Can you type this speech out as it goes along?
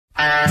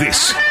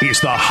This is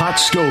the Hot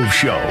Stove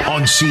Show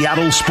on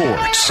Seattle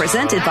Sports.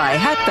 Presented by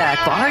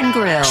Hatback Bar and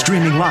Grill.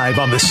 Streaming live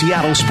on the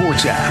Seattle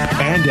Sports app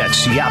and at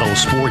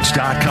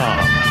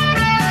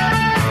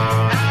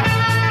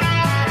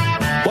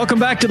seattlesports.com. Welcome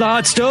back to the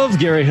Hot Stove.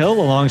 Gary Hill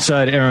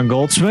alongside Aaron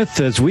Goldsmith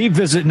as we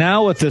visit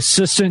now with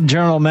Assistant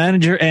General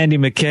Manager Andy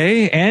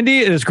McKay. Andy,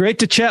 it is great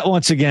to chat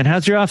once again.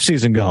 How's your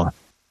offseason going?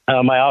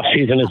 My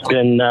offseason has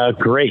been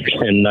great,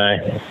 and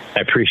I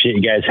appreciate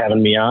you guys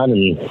having me on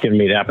and giving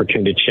me the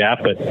opportunity to chat,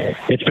 but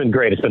it's been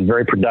great. It's been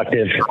very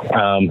productive.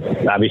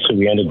 Obviously,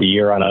 we ended the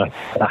year on a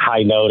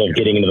high note of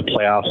getting into the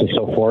playoffs and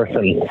so forth,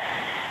 and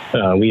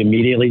we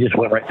immediately just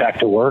went right back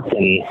to work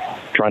and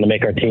trying to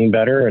make our team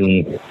better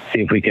and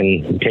see if we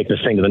can take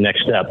this thing to the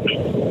next step.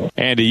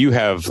 Andy, you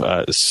have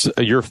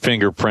your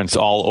fingerprints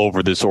all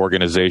over this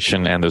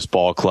organization and this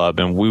ball club,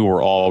 and we were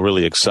all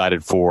really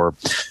excited for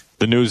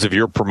the news of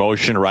your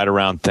promotion right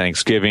around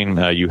Thanksgiving.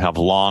 You have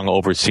long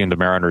overseen the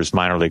Mariners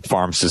minor league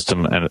farm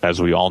system, and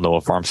as we all know,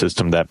 a farm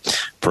system that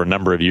for a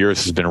number of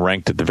years has been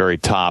ranked at the very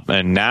top.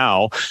 And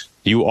now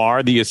you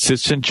are the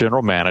assistant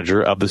general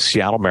manager of the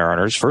Seattle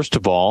Mariners. First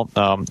of all,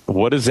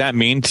 what does that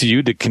mean to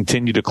you to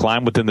continue to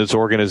climb within this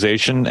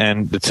organization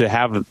and to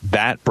have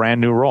that brand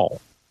new role?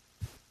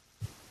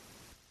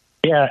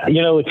 Yeah,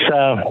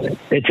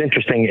 it's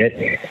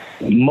interesting.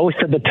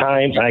 Most of the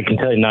time, I can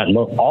tell you not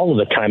all of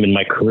the time in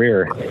my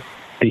career,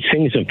 these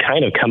things have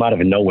kind of come out of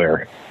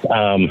nowhere.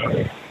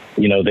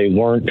 They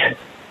weren't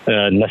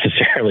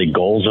necessarily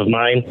goals of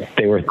mine.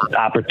 They were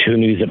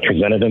opportunities that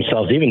presented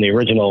themselves. Even the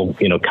original,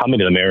 coming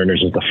to the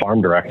Mariners as the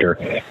farm director.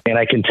 And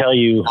I can tell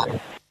you,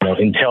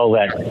 until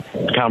that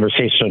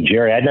conversation with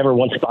Jerry, I'd never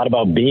once thought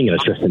about being an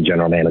assistant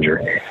general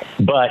manager.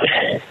 But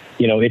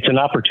it's an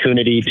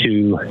opportunity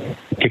to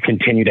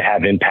continue to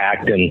have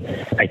impact. And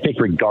I think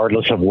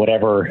regardless of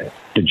whatever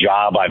the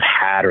job I've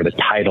had or the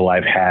title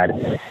I've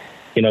had,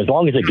 as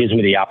long as it gives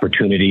me the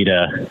opportunity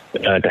to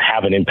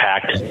have an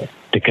impact,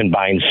 to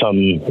combine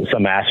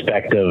some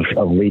aspect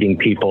of leading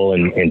people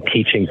and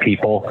teaching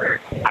people,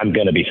 I'm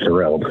going to be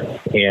thrilled.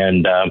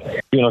 And,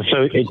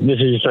 this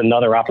is just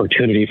another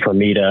opportunity for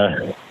me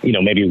to,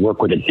 maybe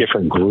work with a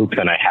different group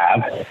than I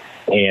have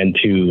and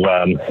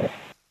to,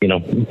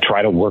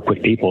 try to work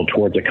with people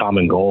towards a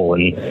common goal.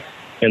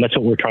 And that's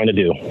what we're trying to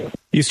do.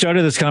 You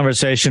started this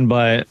conversation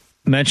by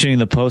mentioning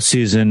the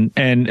postseason,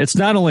 and it's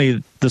not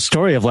only the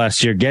story of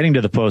last year getting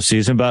to the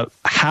postseason, but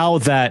how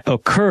that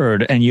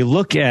occurred. And you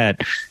look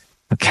at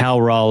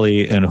Cal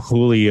Raleigh and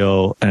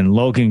Julio and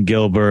Logan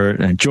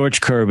Gilbert and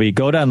George Kirby,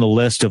 go down the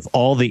list of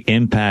all the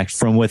impact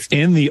from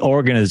within the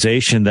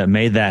organization that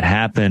made that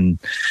happen.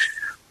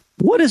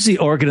 What is the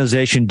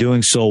organization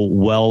doing so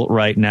well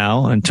right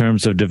now in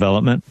terms of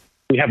development?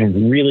 We have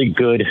really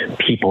good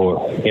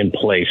people in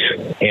place,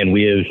 and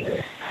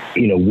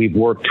we've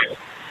worked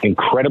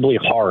incredibly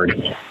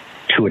hard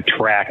to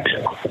attract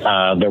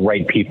the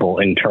right people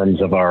in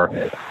terms of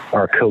our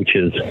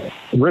coaches,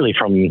 really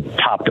from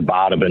top to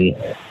bottom. And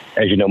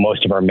as you know,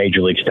 most of our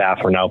major league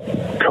staff are now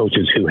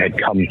coaches who had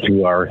come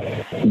through our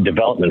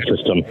development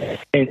system.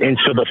 And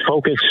so the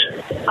focus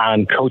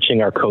on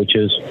coaching our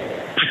coaches,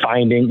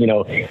 finding,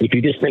 if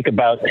you just think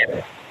about,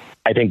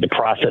 I think the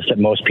process that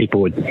most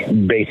people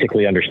would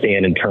basically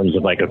understand in terms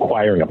of like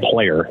acquiring a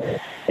player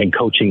and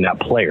coaching that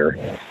player,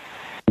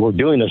 we're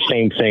doing the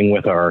same thing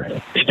with our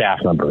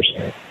staff members.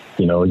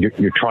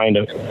 You're trying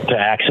to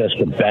access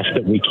the best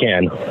that we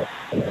can,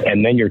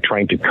 and then you're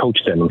trying to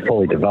coach them and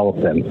fully develop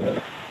them.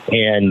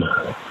 And,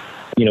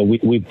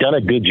 we've done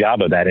a good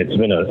job of that. It's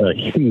been a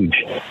huge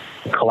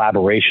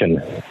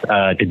collaboration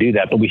to do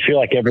that. But we feel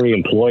like every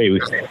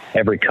employee,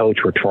 every coach,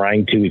 we're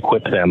trying to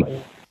equip them,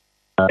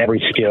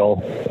 every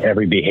skill,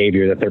 every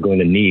behavior that they're going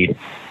to need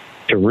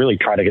to really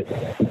try to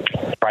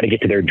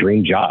get to their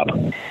dream job.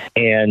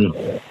 And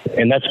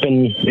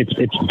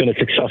it's been a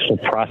successful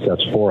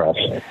process for us.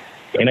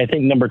 And I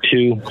think number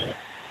two,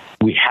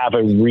 we have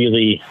a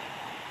really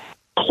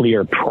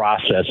clear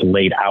process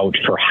laid out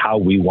for how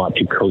we want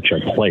to coach our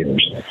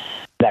players.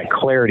 That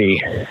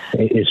clarity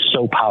is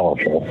so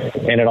powerful,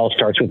 and it all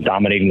starts with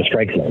dominating the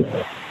strike zone.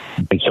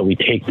 And so we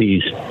take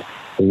these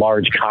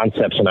large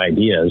concepts and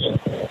ideas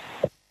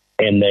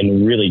and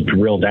then really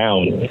drill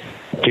down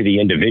to the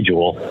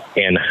individual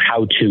and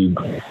how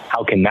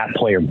can that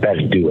player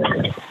best do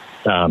it.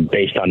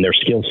 Based on their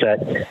skill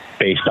set,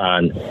 based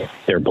on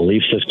their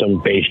belief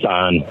system, based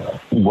on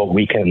what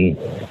we can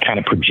kind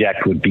of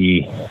project would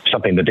be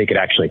something that they could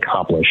actually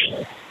accomplish.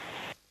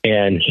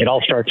 And it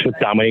all starts with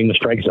dominating the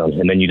strike zone.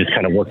 And then you just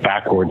kind of work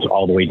backwards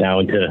all the way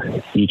down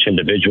to each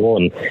individual.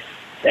 And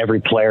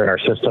every player in our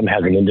system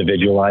has an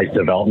individualized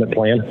development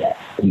plan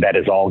that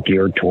is all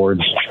geared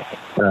towards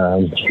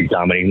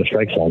dominating the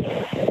strike zone.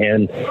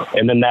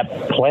 And then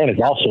that plan is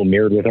also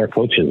mirrored with our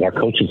coaches. Our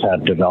coaches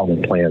have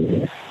development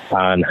plans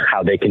on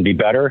how they can be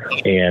better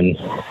and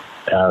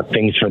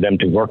things for them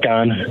to work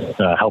on,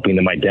 helping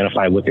them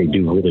identify what they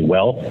do really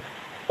well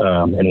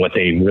and what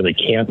they really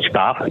can't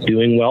stop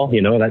doing well.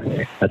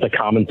 That's a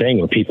common thing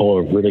where people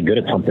are really good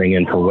at something,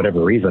 and for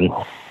whatever reason,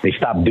 they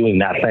stop doing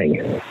that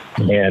thing.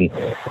 And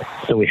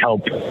so we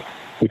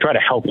try to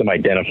help them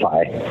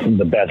identify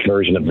the best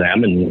version of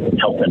them and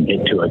help them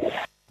get to it.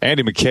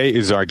 Andy McKay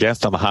is our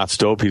guest on the Hot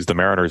Stove. He's the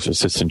Mariners'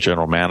 assistant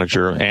general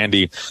manager.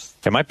 Andy,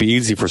 it might be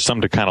easy for some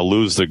to kind of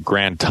lose the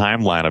grand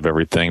timeline of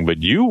everything, but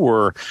you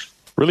were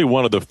really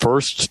one of the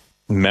first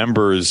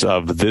members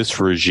of this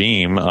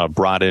regime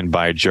brought in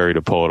by Jerry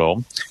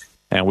Dipoto.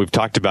 And we've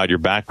talked about your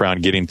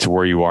background getting to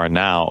where you are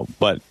now.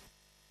 But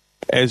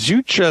as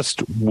you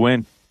just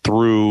went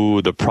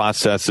through the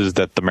processes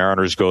that the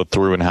Mariners go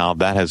through and how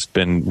that has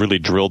been really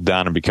drilled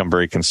down and become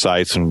very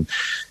concise and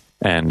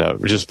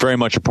just very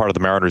much a part of the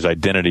Mariners'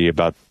 identity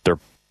about their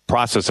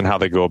process and how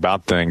they go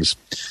about things.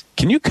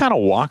 Can you kind of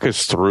walk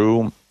us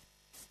through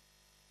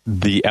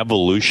the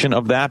evolution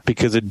of that?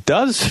 Because it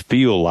does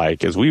feel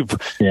like, as we've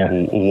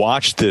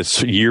watched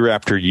this year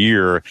after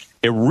year,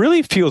 it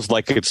really feels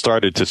like it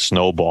started to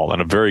snowball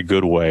in a very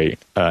good way,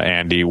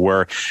 Andy,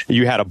 where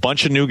you had a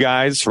bunch of new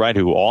guys, right,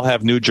 who all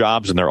have new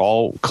jobs and they're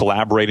all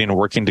collaborating and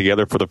working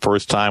together for the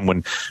first time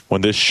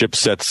when this ship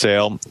set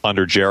sail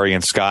under Jerry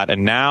and Scott.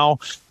 And now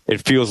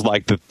it feels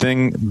like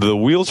the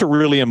wheels are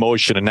really in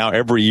motion, and now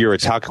every year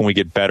it's how can we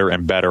get better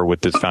and better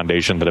with this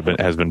foundation that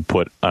has been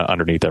put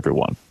underneath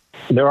everyone.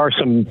 There are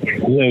some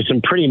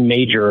pretty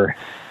major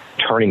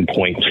turning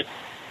points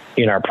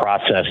in our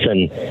process,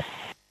 and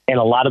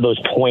a lot of those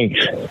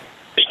points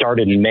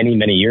started many,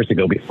 many years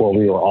ago before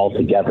we were all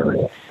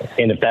together.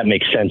 And if that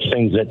makes sense,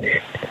 things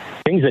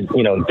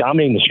that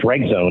dominating the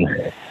strike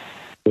zone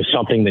was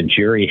something that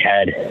Jerry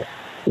had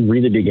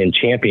really begun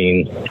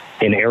championing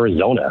in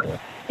Arizona,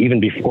 even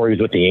before he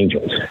was with the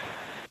Angels.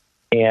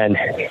 And,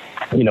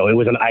 it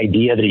was an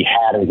idea that he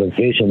had, it was a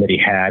vision that he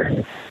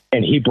had,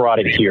 and he brought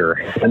it here.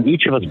 And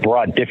each of us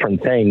brought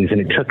different things, and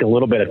it took a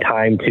little bit of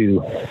time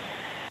to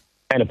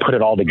kind of put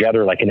it all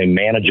together like in a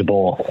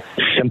manageable,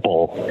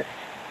 simple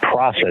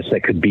process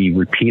that could be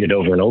repeated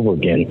over and over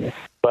again.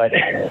 But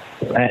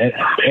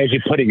as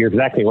you put it, you're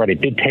exactly right.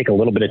 It did take a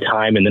little bit of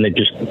time, and then it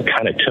just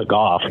kind of took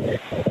off.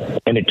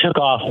 And it took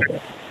off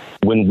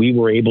when we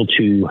were able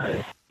to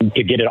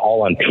get it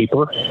all on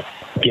paper,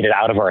 get it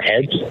out of our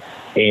heads,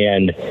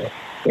 and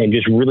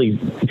just really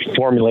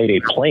formulate a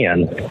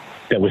plan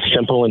that was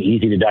simple and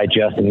easy to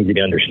digest and easy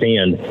to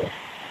understand.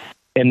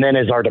 And then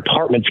as our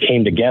departments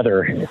came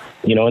together, and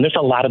there's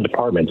a lot of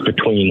departments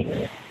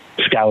between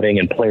scouting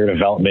and player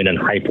development and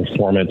high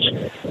performance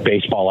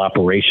baseball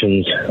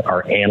operations,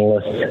 our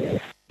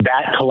analysts,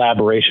 that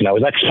collaboration. I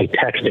was actually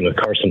texting with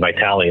Carson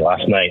Vitale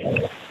last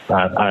night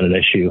on an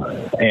issue.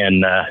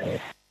 And,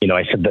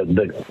 I said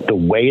the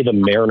way the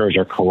Mariners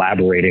are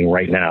collaborating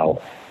right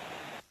now,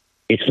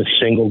 it's the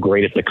single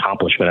greatest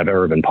accomplishment I've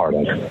ever been part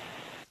of.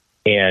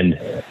 And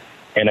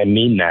I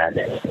mean that,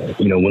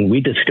 when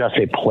we discuss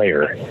a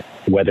player,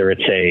 whether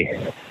it's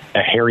a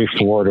Harry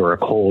Ford or a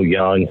Cole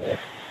Young,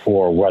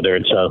 or whether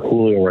it's a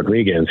Julio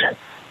Rodriguez,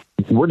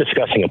 we're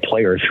discussing a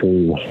player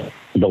through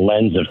the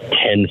lens of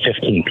 10,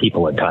 15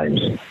 people at times.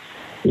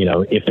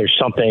 If there's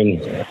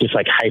something, just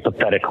like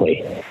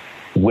hypothetically,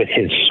 with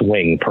his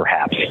swing,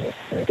 perhaps.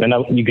 And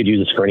you could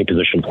use this for any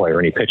position player,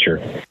 any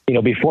pitcher.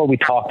 Before we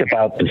talked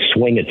about the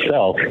swing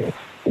itself,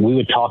 we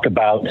would talk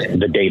about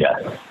the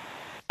data.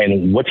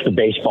 And what's the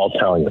baseball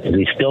telling us? Is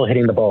he still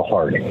hitting the ball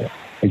hard?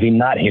 Is he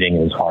not hitting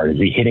it as hard? Is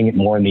he hitting it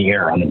more in the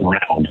air, on the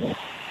ground?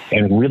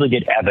 And really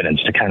get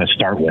evidence to kind of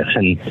start with.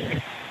 And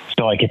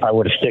so, like, if I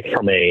were to stick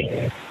from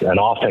an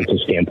offensive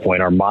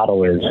standpoint, our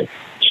model is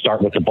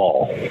start with the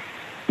ball.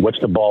 What's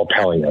the ball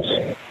telling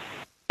us?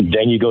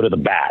 Then you go to the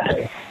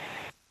bat.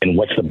 And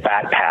what's the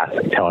bat path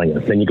telling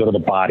us? Then you go to the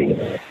body.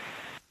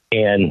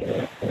 And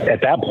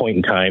at that point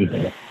in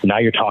time, now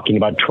you're talking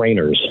about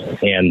trainers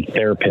and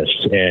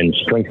therapists and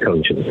strength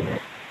coaches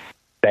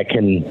that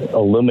can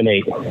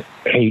illuminate,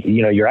 hey,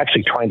 you're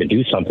actually trying to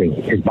do something.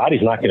 His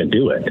body's not going to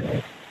do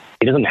it.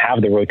 He doesn't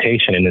have the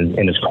rotation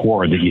in his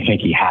core that you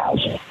think he has.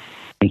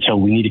 And so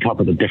we need to come up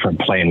with a different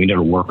plan. We need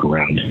to work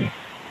around.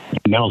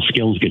 Mental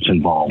skills gets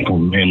involved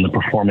in the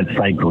performance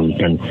site group.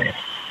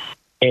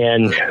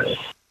 And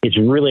it's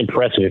really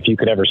impressive if you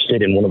could ever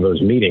sit in one of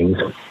those meetings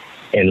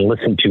and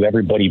listen to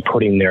everybody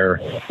putting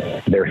their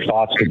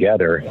thoughts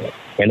together,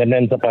 and it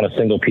ends up on a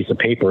single piece of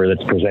paper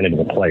that's presented to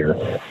the player.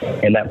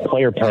 And that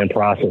player plan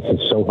process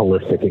is so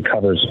holistic. It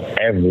covers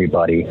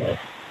everybody,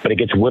 but it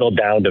gets whittled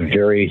down to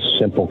very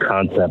simple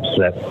concepts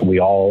that we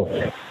all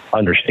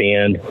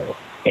understand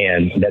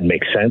and that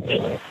make sense,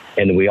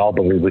 and we all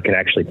believe we can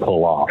actually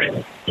pull off.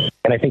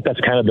 And I think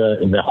that's kind of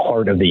the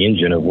heart of the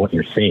engine of what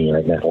you're seeing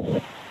right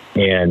now.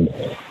 And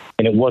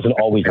it wasn't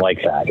always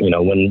like that.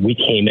 When we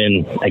came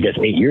in, I guess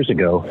 8 years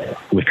ago,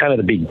 it was kind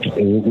of we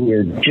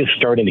were just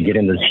starting to get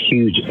in this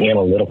huge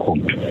analytical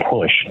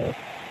push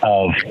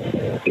of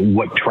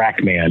what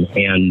TrackMan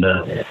and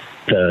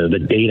the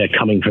data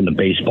coming from the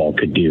baseball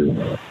could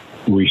do.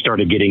 We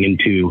started getting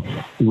into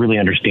really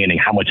understanding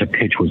how much a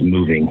pitch was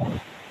moving,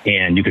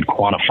 and you could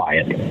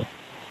quantify it.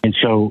 And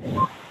so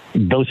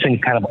those things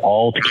kind of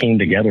all came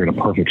together in a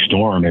perfect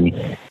storm.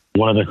 And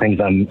one of the things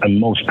I'm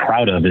most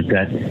proud of is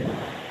that,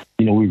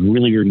 we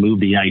really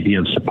removed the idea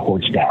of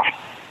support staff,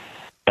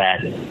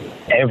 that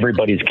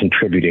everybody's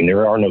contributing.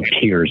 There are no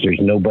tiers. There's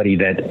nobody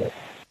that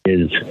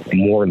is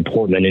more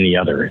important than any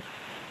other.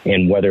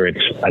 And whether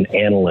it's an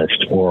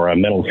analyst or a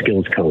mental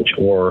skills coach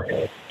or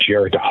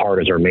Jared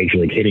DeHart as our major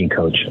league hitting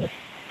coach,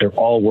 they're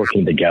all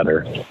working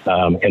together,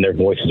 and their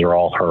voices are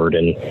all heard.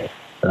 And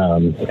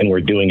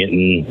we're doing it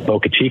in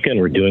Boca Chica, and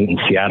we're doing it in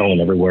Seattle,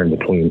 and everywhere in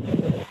between.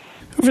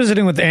 We're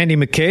visiting with Andy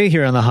McKay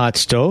here on the Hot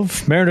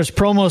Stove. Mariners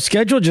promo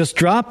schedule just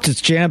dropped.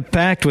 It's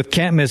jam-packed with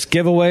can't-miss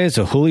giveaways,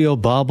 a Julio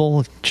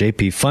bobble,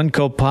 JP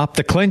Funko Pop,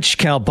 the Clinch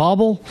Cal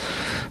bobble,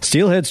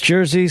 Steelheads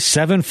jersey,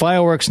 7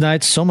 fireworks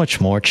nights, so much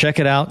more. Check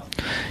it out.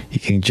 You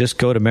can just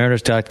go to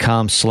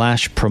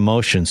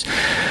mariners.com/promotions.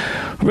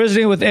 We're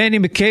visiting with Andy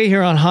McKay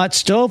here on Hot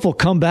Stove. We'll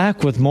come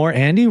back with more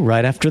Andy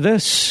right after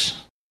this.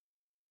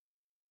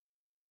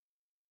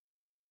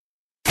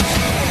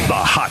 The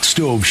Hot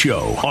Stove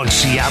Show on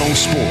Seattle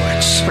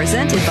Sports.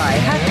 Presented by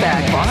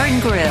Hatback Bar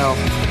and Grill.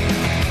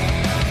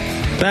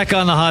 Back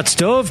on the Hot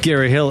Stove,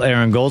 Gary Hill,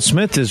 Aaron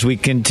Goldsmith, as we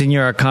continue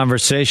our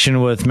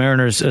conversation with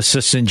Mariners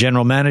Assistant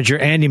General Manager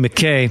Andy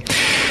McKay.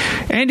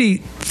 Andy,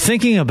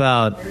 thinking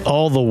about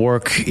all the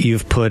work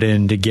you've put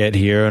in to get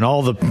here and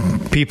all the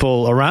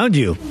people around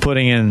you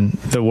putting in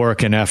the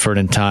work and effort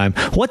and time,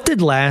 what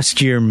did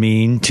last year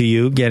mean to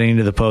you getting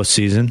into the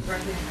postseason?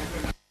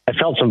 I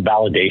felt some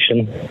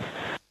validation.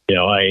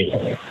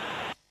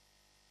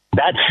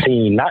 That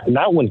scene,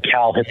 not when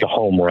Cal hit the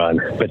home run,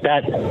 but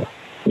that,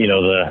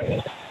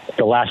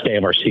 the last day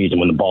of our season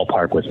when the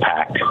ballpark was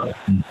packed,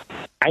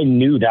 I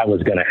knew that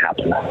was going to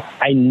happen.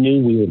 I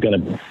knew we were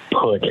going to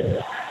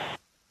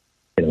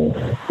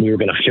we were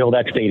going to fill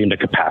that stadium to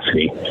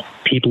capacity.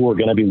 People were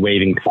going to be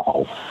waving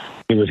calls.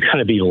 It was going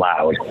to be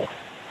loud.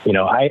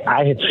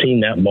 I had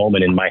seen that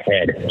moment in my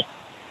head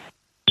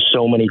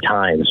so many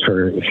times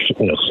for 6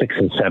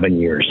 and 7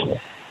 years.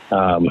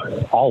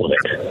 All of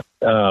it.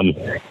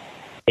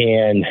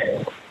 And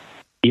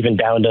even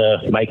down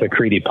to Mike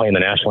McCready playing the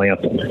national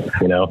anthem,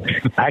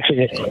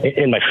 Actually,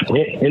 in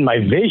my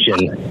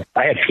vision,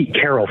 I had Pete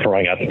Carroll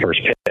throwing out the first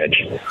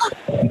pitch.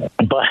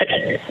 But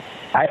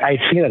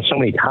I'd seen it so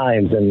many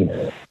times, and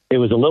it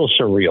was a little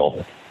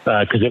surreal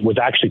because it was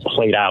actually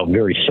played out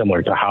very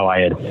similar to how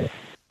I had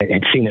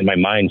seen it in my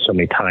mind so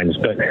many times.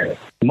 But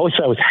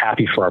mostly I was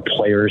happy for our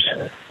players.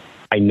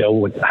 I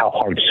know how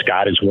hard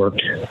Scott has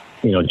worked,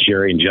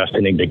 Jerry and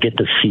Justin, and to get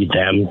to see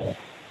them.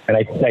 And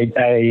I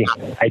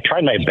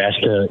tried my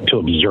best to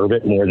observe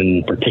it more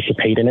than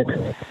participate in it.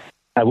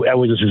 I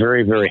was just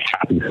very, very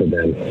happy for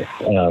them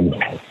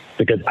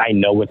because I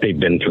know what they've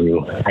been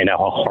through. I know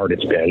how hard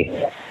it's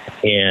been.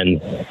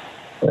 And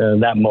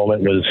that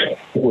moment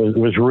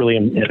was really,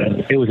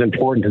 it was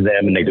important to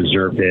them, and they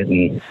deserved it.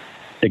 And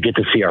to get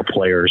to see our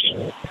players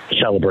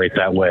celebrate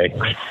that way.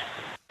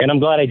 And I'm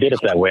glad I did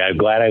it that way. I'm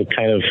glad I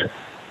kind of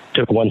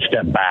took one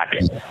step back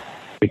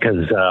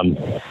because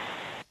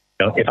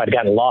if I'd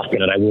gotten lost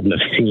in it, I wouldn't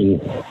have seen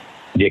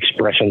the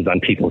expressions on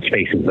people's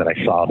faces that I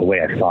saw the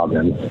way I saw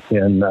them.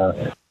 And,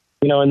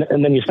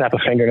 and then you snap a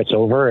finger and it's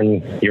over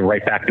and you're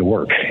right back to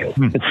work.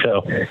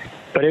 So,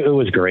 but it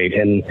was great.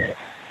 And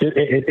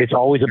it's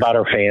always about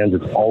our fans.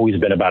 It's always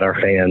been about our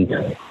fans.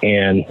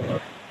 And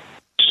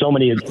so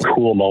many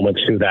cool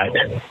moments through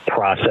that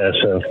process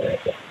of,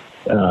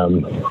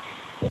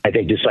 I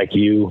think just like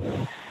you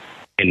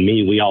and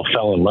me, we all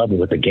fell in love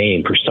with the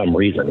game for some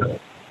reason.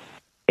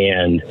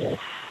 And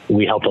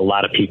we helped a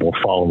lot of people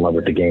fall in love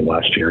with the game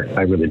last year.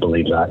 I really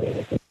believe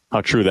that.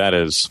 How true that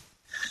is.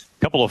 A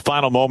couple of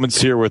final moments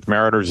here with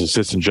Mariners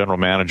Assistant General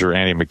Manager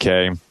Andy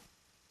McKay.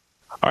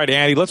 All right,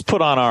 Andy, let's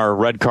put on our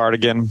red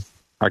cardigan,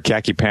 our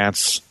khaki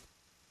pants,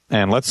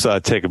 and let's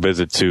take a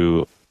visit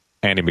to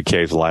Andy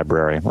McKay's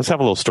library. Let's have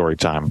a little story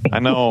time. I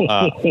know,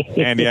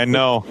 Andy,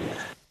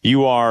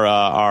 you are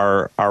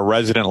our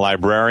resident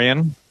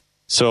librarian.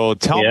 So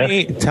tell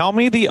me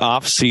the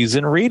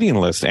off-season reading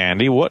list,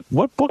 Andy. What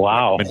book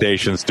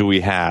recommendations do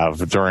we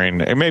have during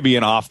maybe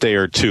an off day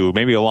or two,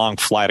 maybe a long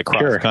flight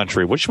across the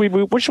country? What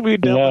should we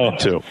delve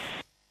into?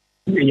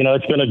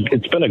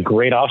 It's been a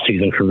great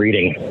off-season for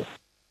reading.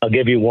 I'll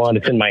give you one.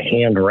 It's in my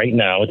hand right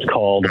now. It's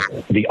called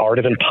The Art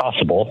of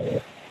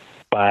Impossible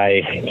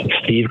by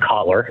Steve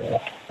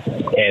Kotler.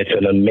 And it's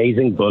an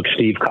amazing book.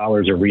 Steve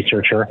Kotler is a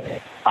researcher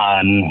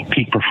on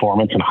peak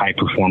performance and high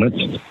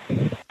performance.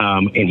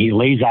 And he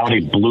lays out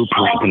a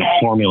blueprint and a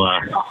formula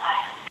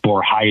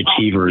for high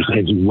achievers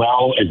as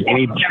well as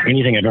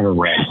anything I've ever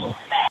read.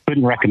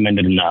 Couldn't recommend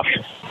it enough.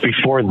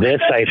 Before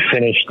this, I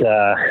finished,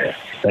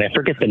 and I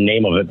forget the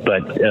name of it,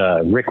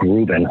 but Rick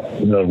Rubin,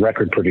 the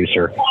record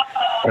producer,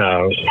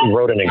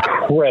 wrote an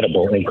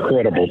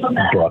incredible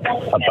book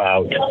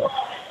about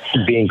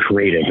being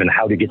creative and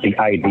how to get the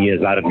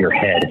ideas out of your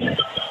head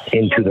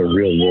into the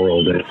real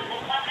world.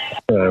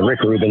 Rick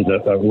Rubin's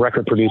a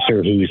record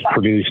producer who's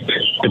produced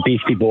the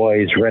Beastie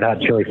Boys, Red Hot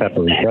Chili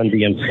Peppers, Run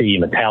DMC,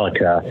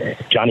 Metallica,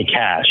 Johnny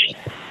Cash,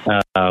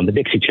 the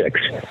Dixie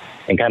Chicks,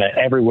 and kind of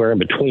everywhere in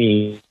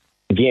between.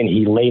 again,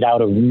 he laid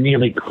out a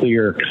really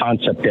clear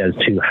concept as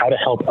to how to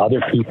help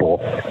other people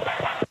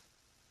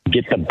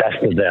get the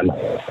best of them,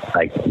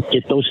 like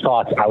get those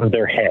thoughts out of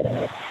their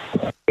head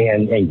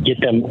and get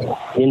them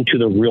into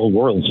the real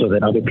world so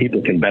that other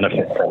people can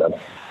benefit from them.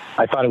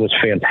 I thought it was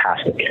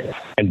fantastic.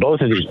 And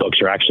both of these books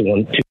are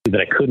actually two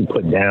that I couldn't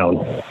put down.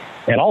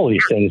 And all of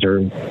these things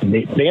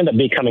they end up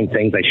becoming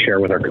things I share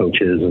with our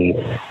coaches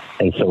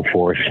and so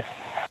forth.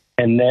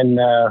 And then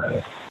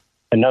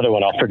another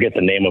one, I'll forget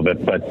the name of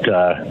it, but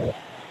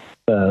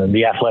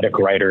the athletic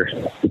writer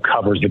who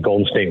covers the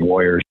Golden State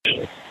Warriors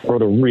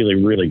wrote a really,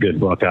 really good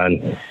book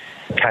on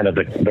kind of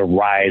the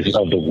rise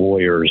of the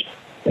Warriors.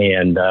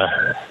 And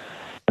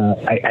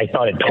I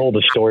thought it told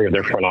the story of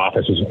their front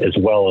office as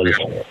well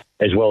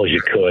as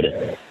you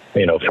could,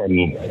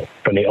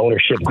 from the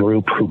ownership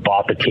group who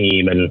bought the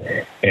team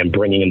and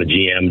bringing in the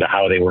GM to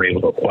how they were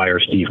able to acquire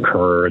Steve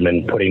Kerr and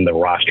then putting the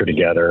roster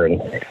together.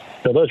 And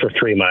so those were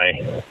three of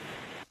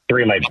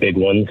my big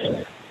ones.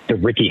 The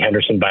Rickey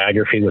Henderson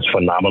biography was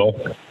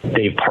phenomenal.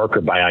 Dave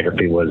Parker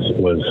biography was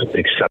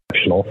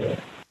exceptional.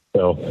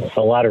 So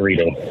a lot of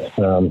reading.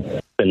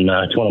 And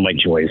it's one of my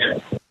joys.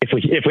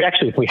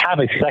 If we have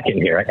a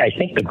second here, I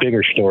think the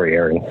bigger story,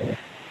 Aaron,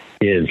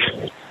 is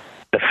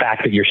the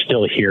fact that you're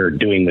still here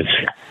doing this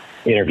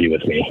interview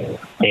with me.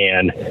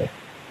 And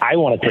I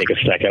want to take a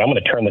second. I'm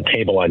going to turn the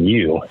table on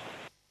you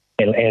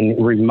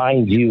and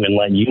remind you and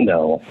let you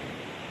know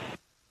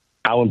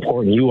how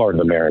important you are to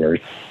the Mariners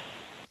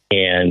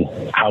and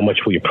how much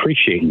we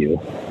appreciate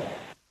you.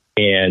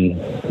 And,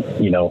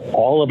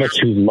 all of us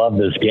who love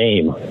this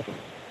game,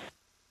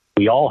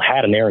 we all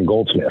had an Aaron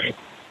Goldsmith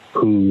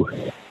who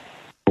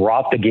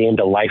brought the game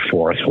to life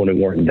for us when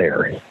we weren't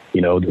there.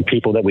 The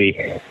people that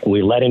we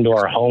let into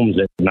our homes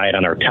at night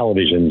on our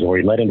televisions, or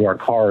we let into our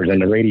cars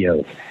and the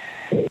radios.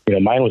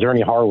 Mine was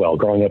Ernie Harwell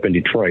growing up in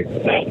Detroit.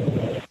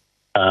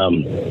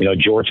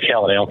 George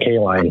Kell and Al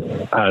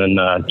Kaline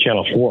on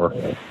Channel 4.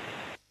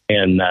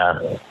 And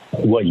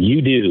what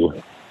you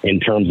do in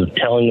terms of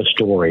telling the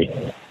story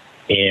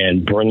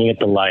and bringing it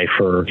to life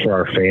for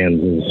our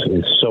fans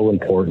is so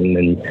important.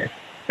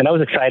 And I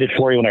was excited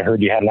for you when I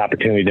heard you had an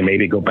opportunity to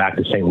maybe go back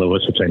to St.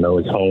 Louis, which I know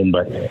is home,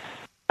 but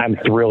I'm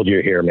thrilled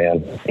you're here,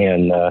 man.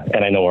 And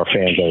I know our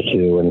fans are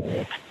too.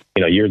 And,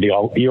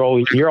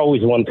 you're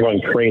always the one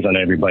throwing praise on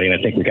everybody. And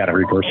I think we got to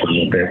reverse it a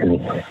little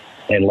bit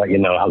and let you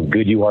know how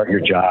good you are at your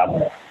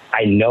job.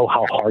 I know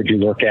how hard you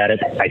work at it.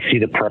 I see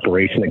the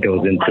preparation that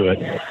goes into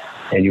it,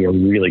 and you are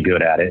really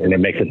good at it. And it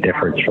makes a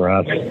difference for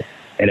us,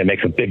 and it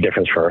makes a big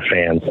difference for our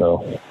fans.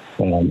 So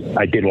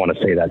I did want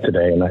to say that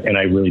today, and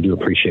I really do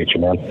appreciate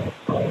you, man.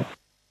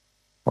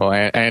 Well,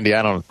 Andy,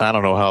 I don't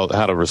know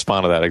how to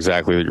respond to that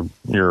exactly.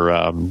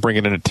 You're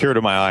bringing in a tear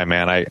to my eye,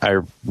 man. I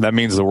that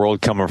means the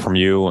world coming from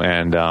you,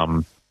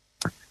 and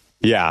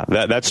yeah,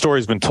 that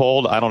story's been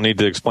told. I don't need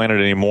to explain it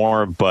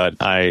anymore, but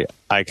I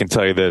can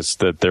tell you this,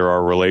 that there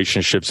are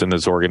relationships in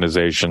this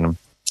organization,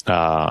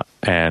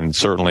 and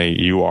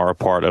certainly you are a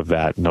part of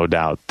that, no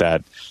doubt,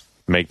 that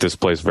make this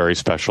place very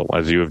special,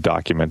 as you have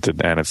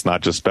documented. And it's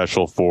not just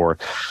special for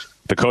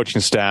the coaching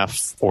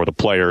staff or the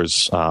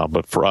players,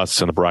 but for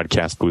us in the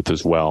broadcast booth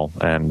as well.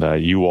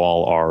 And you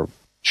all are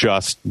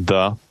just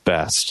the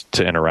best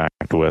to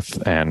interact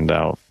with, and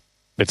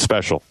it's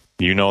special.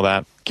 You know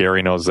that.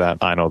 Gary knows that.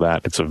 I know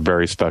that. It's a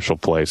very special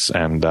place,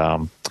 and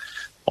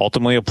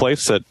ultimately a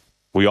place that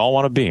we all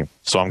want to be.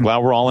 So I'm glad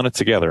we're all in it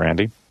together,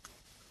 Andy.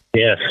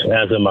 Yes,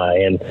 as am I.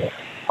 And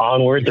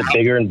onward to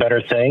bigger and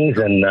better things.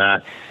 And,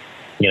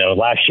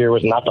 last year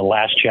was not the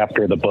last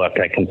chapter of the book.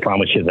 I can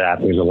promise you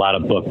that. There's a lot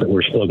of book that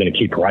we're still going to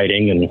keep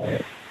writing,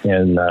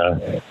 and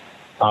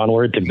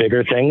onward to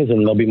bigger things.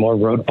 And there'll be more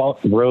road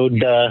blocks,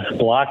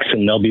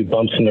 and there'll be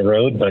bumps in the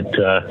road. But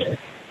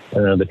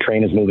the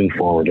train is moving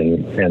forward,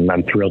 and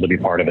I'm thrilled to be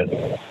part of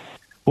it.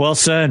 Well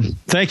said.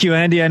 Thank you,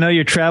 Andy. I know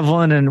you're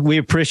traveling, and we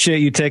appreciate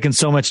you taking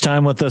so much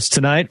time with us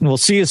tonight. And we'll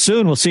see you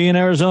soon. We'll see you in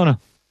Arizona.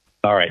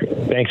 All right.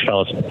 Thanks,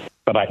 fellas.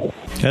 Bye-bye.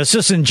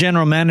 Assistant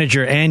General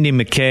Manager Andy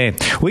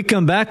McKay. We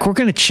come back. We're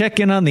going to check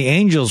in on the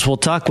Angels. We'll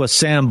talk with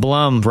Sam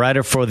Blum,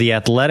 writer for The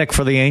Athletic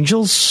for the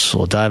Angels.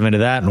 We'll dive into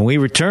that, and we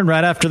return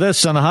right after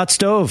this on The Hot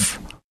Stove.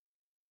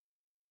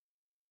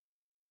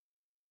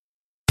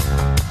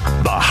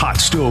 The Hot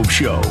Stove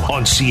Show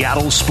on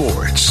Seattle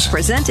Sports.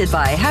 Presented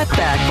by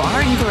Hatback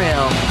Bar and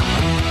Grill.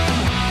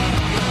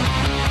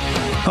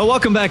 Oh,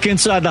 welcome back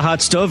inside the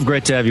Hot Stove.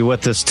 Great to have you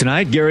with us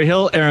tonight. Gary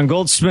Hill, Aaron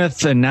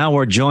Goldsmith, and now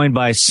we're joined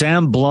by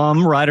Sam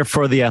Blum, writer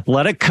for The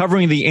Athletic,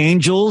 covering the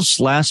Angels.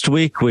 Last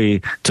week,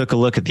 we took a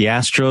look at the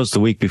Astros. The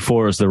week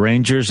before was the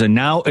Rangers, and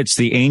now it's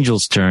the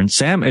Angels' turn.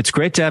 Sam, it's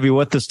great to have you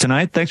with us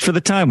tonight. Thanks for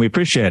the time. We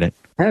appreciate it.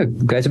 Yeah,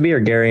 glad to be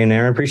here, Gary and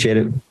Aaron. Appreciate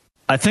it.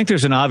 I think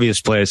there's an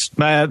obvious place.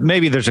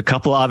 Maybe there's a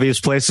couple obvious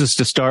places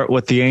to start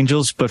with the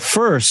Angels. But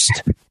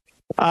first,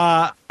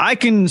 I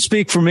can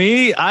speak for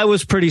me. I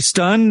was pretty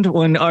stunned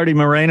when Artie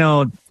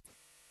Moreno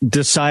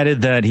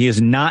decided that he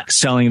is not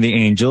selling the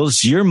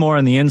Angels. You're more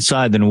on the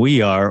inside than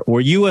we are.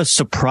 Were you as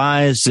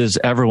surprised as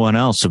everyone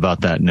else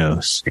about that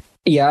news?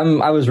 Yeah,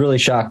 I was really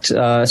shocked.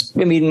 I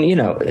mean,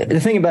 the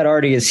thing about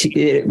Artie is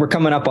we're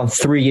coming up on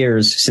 3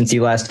 years since he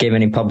last gave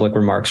any public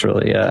remarks,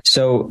 really.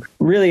 So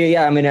really,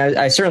 yeah, I mean,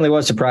 I certainly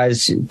was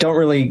surprised. Don't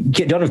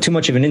have too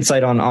much of an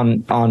insight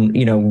on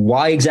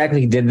why exactly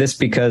he did this,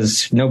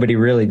 because nobody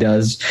really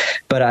does.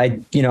 But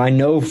I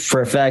know for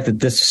a fact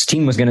that this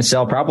team was going to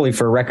sell probably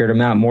for a record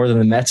amount, more than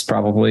the Mets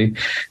probably.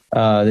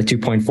 The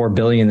 $2.4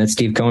 billion that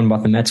Steve Cohen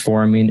bought the Mets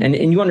for. I mean,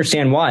 and you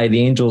understand why.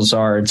 The Angels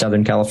are in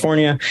Southern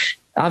California.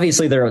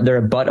 Obviously, they're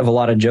a butt of a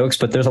lot of jokes,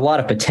 but there's a lot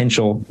of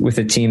potential with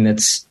a team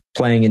that's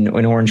playing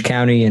in Orange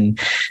County and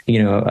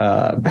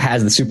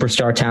has the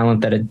superstar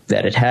talent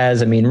that it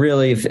has. I mean,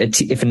 really,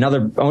 if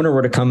another owner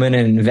were to come in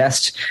and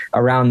invest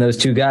around those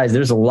two guys,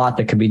 there's a lot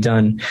that could be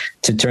done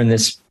to turn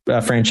this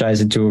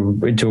franchise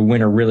into a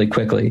winner really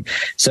quickly.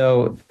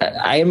 So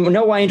I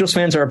know why Angels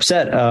fans are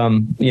upset.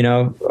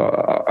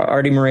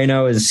 Artie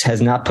Moreno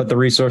has not put the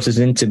resources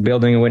into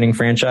building a winning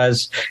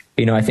franchise.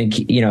 I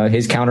think,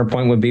 his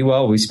counterpoint would be,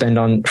 well, we spend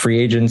on free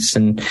agents,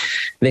 and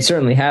they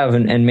certainly have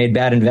and made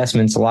bad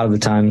investments a lot of the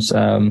times.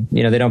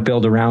 They don't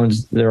build around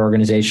their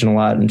organization a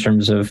lot in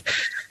terms of,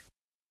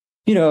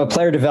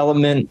 player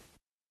development,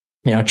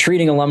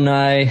 treating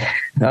alumni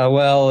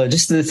well,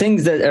 just the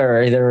things that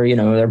are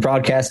their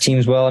broadcast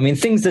teams well. I mean,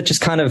 things that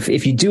just kind of,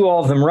 if you do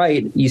all of them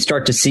right, you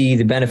start to see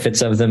the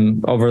benefits of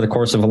them over the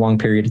course of a long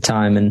period of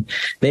time, and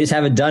they just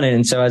haven't done it.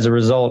 And so as a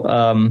result,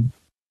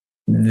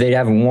 they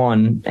haven't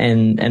won.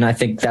 And I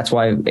think that's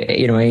why,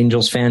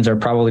 Angels fans are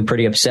probably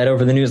pretty upset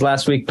over the news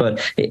last week,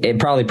 but it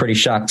probably pretty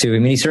shocked too. I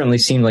mean, he certainly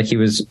seemed like he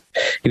was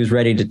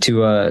ready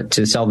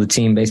to sell the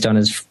team based on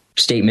his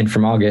statement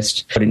from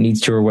August, what it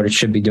needs to or what it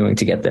should be doing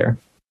to get there.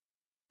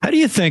 How do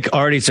you think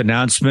Artie's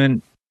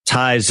announcement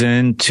ties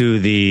into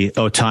the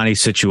Ohtani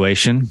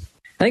situation?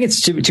 I think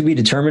it's to be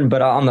determined,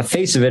 but on the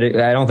face of it,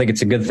 I don't think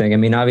it's a good thing. I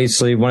mean,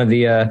 obviously,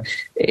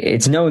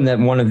 it's known that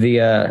one of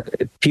the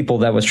people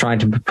that was trying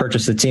to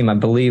purchase the team, I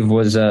believe,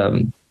 was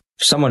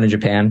someone in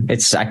Japan.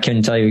 I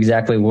couldn't tell you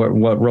exactly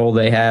what role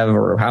they have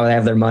or how they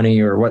have their money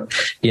or what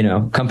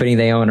company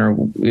they own or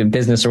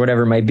business or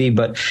whatever it might be,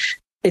 but.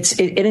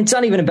 It's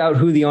not even about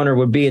who the owner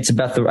would be. It's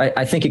about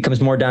I think it comes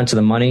more down to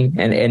the money.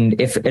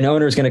 And if an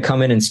owner is going to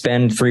come in and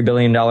spend $3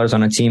 billion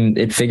on a team,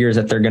 it figures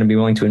that they're going to be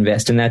willing to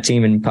invest in that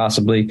team and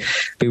possibly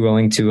be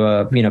willing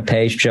to,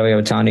 pay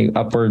Shohei Ohtani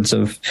upwards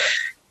of,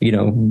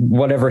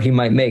 whatever he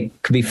might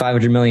make. Could be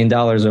 $500 million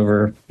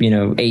over,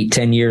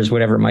 8-10 years,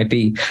 whatever it might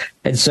be.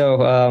 And so,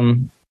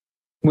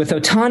 with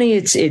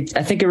Ohtani,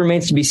 I think it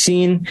remains to be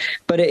seen.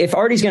 But if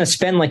Artie's going to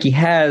spend like he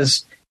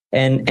has,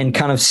 and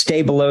kind of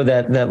stay below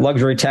that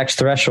luxury tax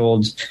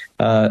threshold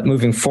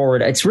moving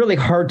forward, it's really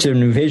hard to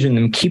envision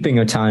them keeping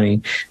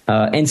Ohtani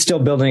and still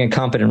building a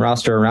competent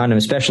roster around him,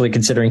 especially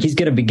considering he's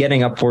going to be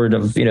getting upward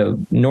of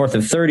north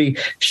of 30.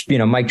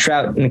 Mike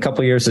Trout in a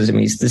couple of years,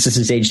 this is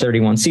his age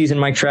 31 season.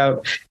 Mike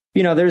Trout,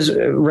 there's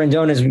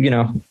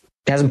Rendon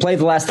hasn't played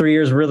the last 3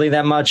 years really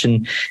that much,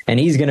 and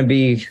he's going to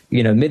be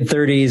mid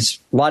 30s,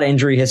 a lot of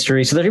injury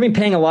history, so they're going to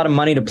be paying a lot of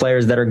money to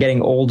players that are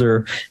getting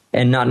older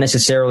and not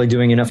necessarily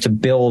doing enough to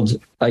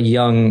build a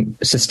young,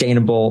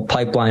 sustainable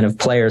pipeline of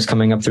players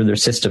coming up through their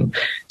system.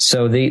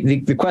 So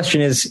the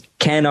question is,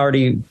 can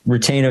Artie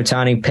retain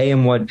Ohtani, pay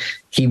him what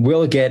he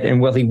will get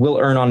and what he will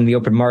earn on the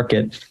open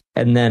market,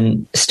 and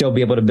then still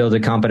be able to build a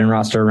competent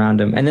roster around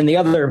him? And then the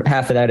other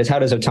half of that is, how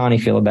does Ohtani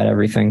feel about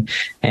everything?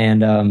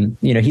 And,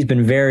 he's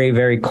been very,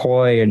 very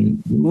coy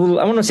and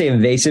I want to say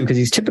invasive because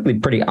he's typically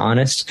pretty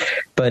honest,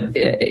 but,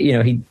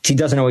 he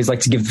doesn't always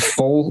like to give the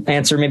full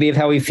answer maybe of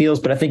how he feels.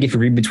 But I think if you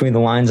read between the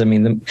lines, I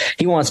mean,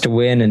 he wants to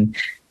win,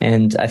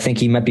 and I think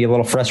he might be a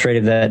little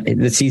frustrated that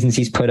the seasons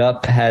he's put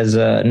up has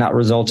not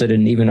resulted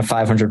in even a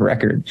 500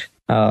 record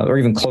or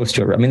even close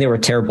to it. I mean, they were a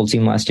terrible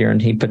team last year,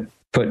 and he put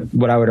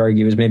what I would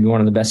argue is maybe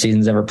one of the best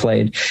seasons ever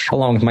played,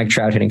 along with Mike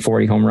Trout hitting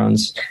 40 home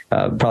runs,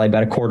 probably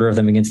about a quarter of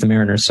them against the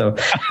Mariners. So,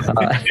 so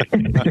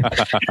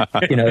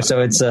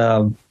it's,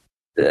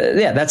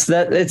 that's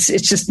that. It's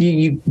just,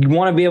 you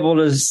want to be able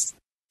to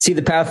see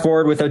the path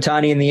forward with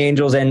Ohtani and the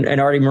Angels and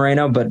Artie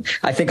Moreno. But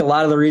I think a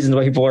lot of the reasons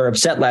why people are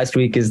upset last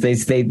week is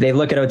they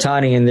look at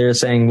Ohtani and they're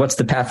saying, what's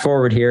the path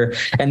forward here?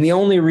 And the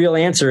only real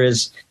answer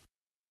is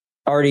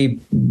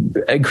Artie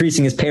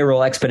increasing his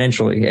payroll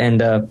exponentially.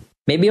 And,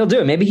 maybe he'll do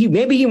it. Maybe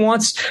he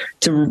wants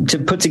to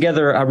put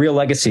together a real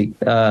legacy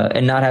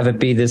and not have it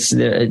be this,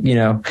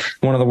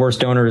 one of the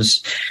worst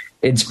owners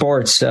in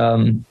sports,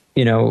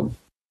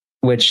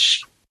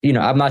 which,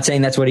 I'm not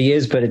saying that's what he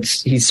is, but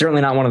he's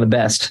certainly not one of the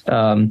best.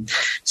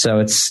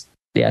 So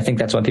I think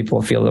that's why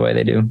people feel the way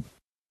they do.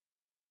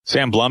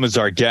 Sam Blum is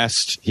our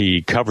guest.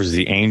 He covers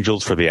the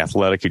Angels for The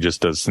Athletic. He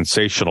just does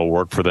sensational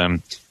work for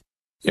them.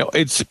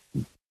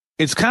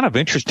 It's kind of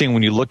interesting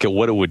when you look at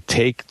what it would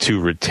take to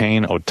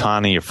retain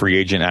Ohtani, a free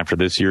agent, after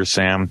this year,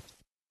 Sam.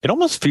 It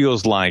almost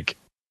feels like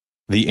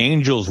the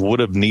Angels would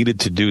have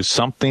needed to do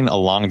something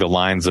along the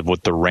lines of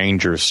what the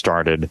Rangers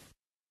started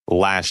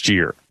last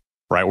year,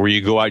 right? Where you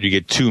go out, you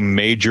get two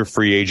major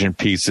free agent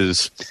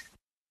pieces,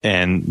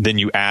 and then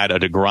you add a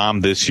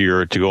DeGrom this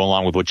year to go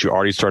along with what you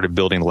already started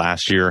building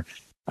last year.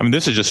 I mean,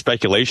 this is just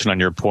speculation on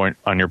your part,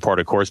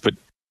 of course, but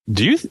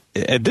do you,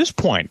 at this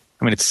point,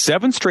 I mean, it's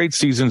 7 straight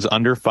seasons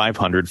under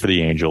 500 for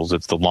the Angels.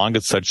 It's the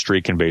longest such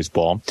streak in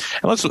baseball.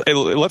 And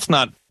let's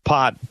not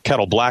pot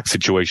kettle black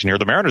situation here.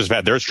 The Mariners have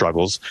had their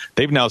struggles.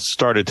 They've now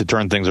started to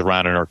turn things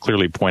around and are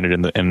clearly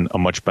pointed in a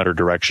much better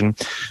direction.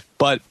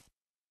 But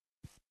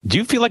do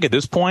you feel like at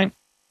this point,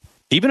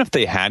 even if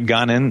they had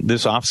gone in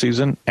this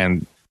offseason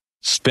and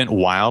spent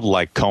wild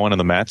like Cohen and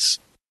the Mets,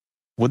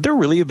 would there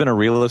really have been a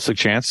realistic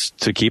chance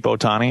to keep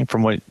Ohtani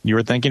from what you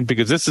were thinking?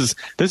 Because this is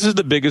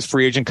the biggest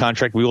free agent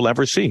contract we will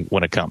ever see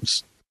when it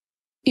comes.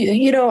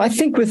 I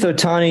think with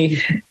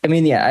Ohtani, I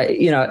mean,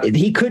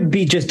 he could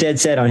be just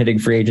dead set on hitting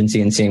free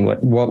agency and seeing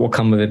what will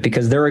come of it,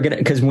 because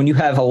because when you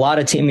have a lot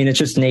of team, I mean, it's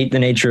just the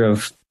nature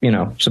of,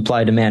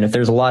 supply demand. If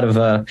there's a lot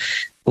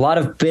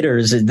of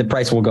bidders, the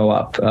price will go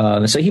up.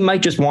 So he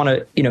might just want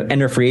to,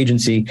 enter free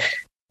agency.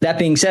 That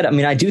being said, I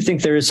mean, I do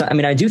think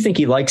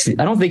he likes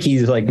it. I don't think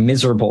he's like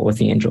miserable with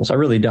the Angels. I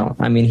really don't.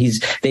 I mean,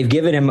 they've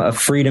given him a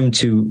freedom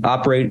to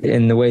operate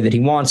in the way that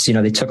he wants.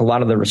 They took a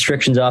lot of the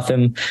restrictions off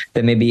him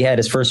that maybe he had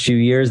his first few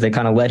years. They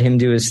kind of let him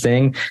do his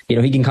thing.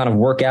 He can kind of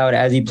work out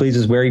as he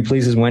pleases, where he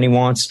pleases, when he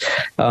wants.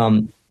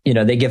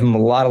 They give him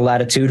a lot of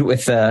latitude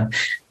with, kind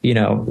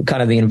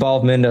of the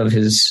involvement of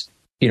his,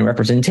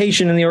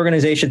 representation in the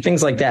organization,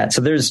 things like that.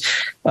 So there's,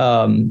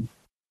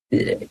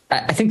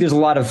 I think there's a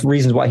lot of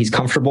reasons why he's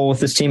comfortable with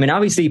this team, and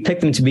obviously he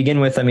picked them to begin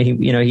with. I mean,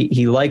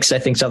 he likes, I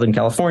think, Southern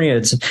California.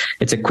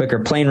 It's a quicker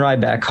plane ride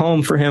back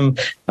home for him.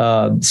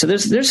 So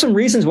there's some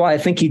reasons why I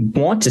think he'd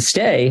want to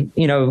stay.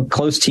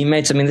 Close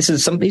teammates. I mean, this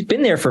is he's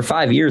been there for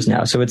 5 years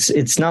now, so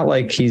it's not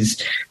like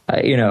he's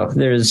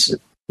there's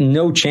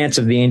no chance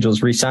of the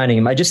Angels re-signing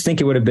him. I just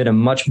think it would have been a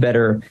much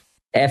better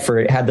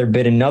effort had there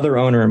been another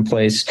owner in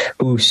place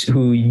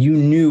who you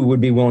knew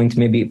would be willing to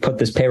maybe put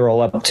this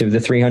payroll up to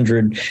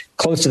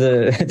close to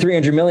the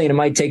 300 million it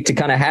might take to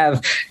kind of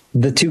have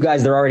the two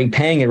guys they're already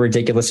paying a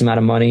ridiculous amount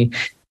of money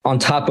on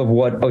top of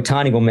what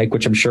Ohtani will make,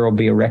 which I'm sure will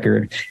be a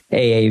record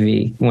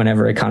AAV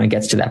whenever it kind of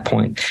gets to that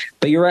point.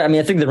 But you're right. I mean,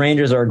 I think the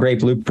Rangers are a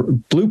great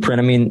blueprint.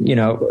 I mean,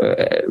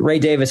 Ray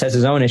Davis has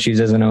his own issues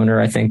as an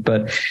owner, I think,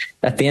 but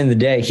at the end of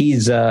the day,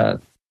 he's,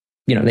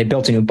 they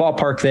built a new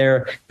ballpark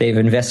there. They've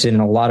invested in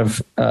a lot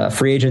of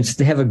free agents.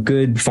 They have a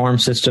good farm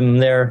system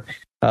there.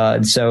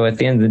 So at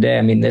the end of the day,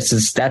 I mean,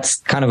 that's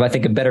kind of, I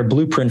think, a better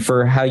blueprint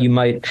for how you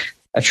might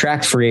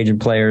attract free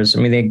agent players. I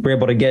mean, they were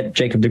able to get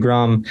Jacob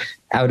deGrom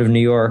out of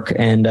New York,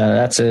 and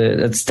I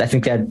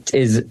think that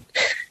is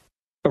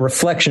a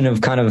reflection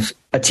of kind of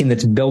a team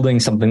that's building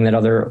something that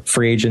other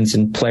free agents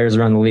and players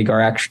around the league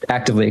are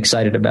actively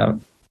excited about.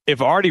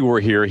 If Artie were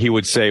here, he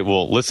would say,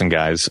 well, listen,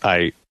 guys,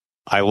 I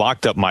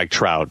locked up Mike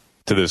Trout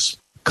to this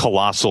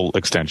colossal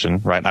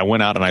extension, right? I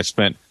went out and I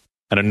spent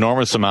an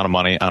enormous amount of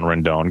money on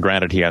Rendon.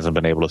 Granted, he hasn't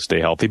been able to stay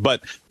healthy,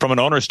 but from an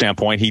owner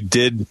standpoint, he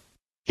did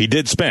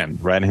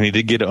spend, right? And he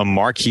did get a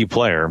marquee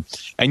player.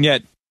 And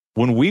yet,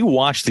 when we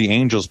watch the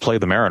Angels play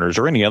the Mariners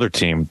or any other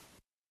team,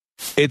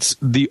 it's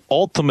the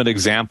ultimate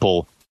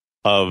example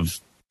of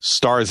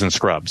stars and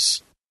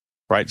scrubs,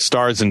 right?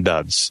 Stars and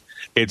duds.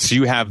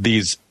 You have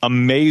these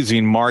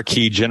amazing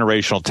marquee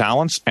generational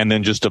talents and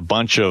then just a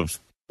bunch of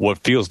what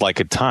feels like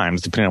at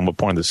times, depending on what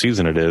point of the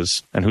season it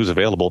is and who's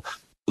available,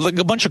 like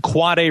a bunch of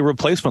quad A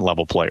replacement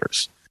level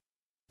players.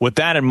 With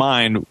that in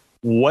mind,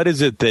 what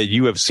is it that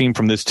you have seen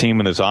from this team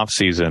in this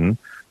offseason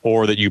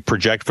or that you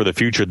project for the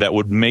future that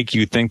would make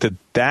you think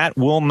that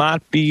will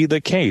not be the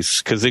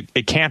case? Because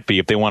it can't be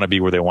if they want to be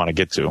where they want to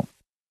get to.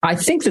 I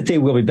think that they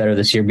will be better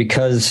this year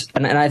because,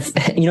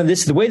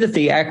 the way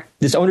that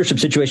this ownership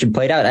situation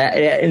played out,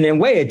 in a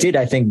way it did,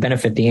 I think,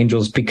 benefit the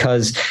Angels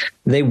because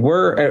they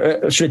were,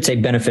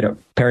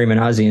 benefit Perry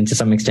Manassian to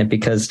some extent,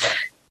 because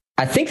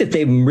I think that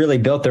they really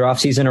built their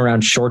offseason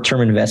around short-term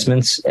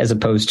investments as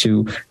opposed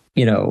to,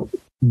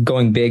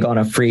 going big on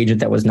a free agent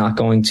that was not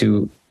going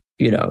to,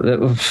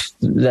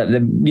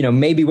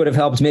 maybe would have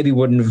helped, maybe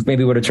wouldn't have,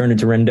 maybe would have turned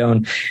into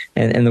Rendon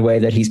and the way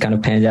that he's kind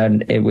of panned out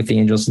with the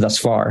Angels thus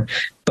far.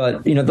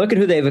 But, look at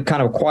who they've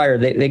kind of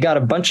acquired. They got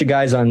a bunch of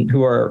guys on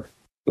who are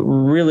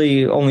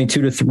really only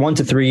 1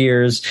 to 3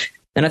 years.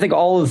 And I think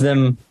all of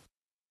them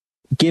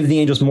give the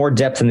Angels more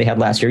depth than they had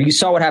last year. You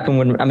saw what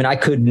happened I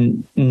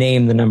couldn't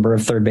name the number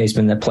of third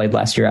basemen that played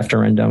last year after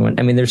Rendon.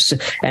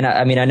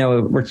 I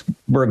know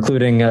we're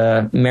including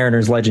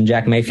Mariners legend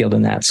Jack Mayfield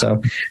in that.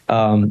 So,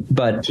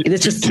 but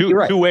it's just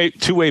two-way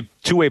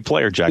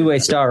player, Jack. Two-way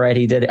star, right?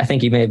 He did. I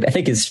think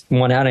his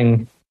one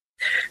outing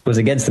was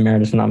against the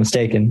Mariners, if I'm not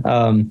mistaken.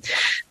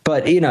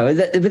 But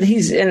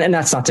he's, and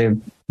that's not to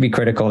be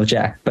critical of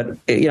Jack, but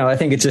I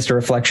think it's just a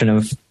reflection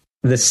of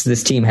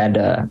this team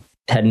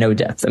had no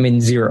depth. I mean,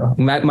 zero.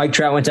 Mike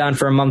Trout went down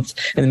for a month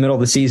in the middle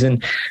of the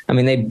season. I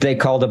mean, they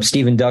called up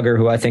Steven Duggar,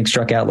 who I think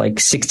struck out like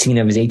 16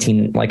 of his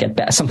 18, like at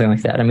bat, something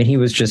like that. I mean, he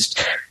was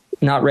just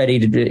not ready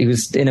he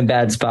was in a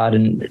bad spot.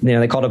 And,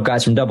 they called up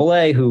guys from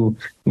AA who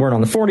weren't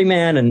on the 40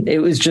 man. And it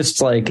was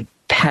just like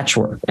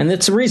patchwork. And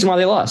that's the reason why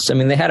they lost. I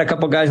mean, they had a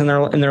couple guys in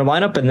their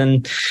lineup and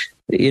then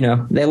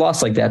they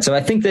lost like that. So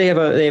I think they have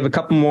a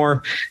couple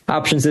more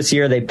options this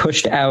year. They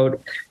pushed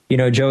out,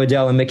 Joe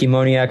Adele and Mickey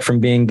Moniak from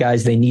being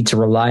guys they need to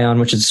rely on,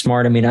 which is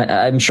smart. I mean,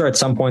 I'm sure at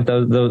some point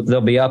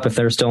they'll be up if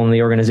they're still in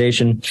the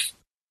organization,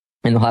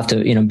 and they'll have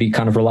to, be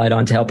kind of relied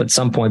on to help at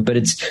some point. But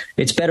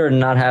it's better to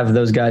not have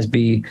those guys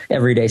be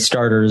everyday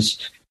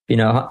starters.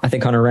 I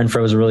think Hunter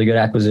Renfroe is a really good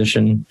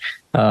acquisition.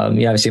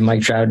 Obviously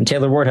Mike Trout and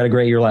Taylor Ward had a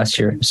great year last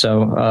year.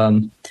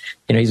 So,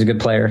 he's a good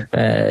player,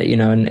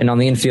 and on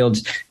the infield,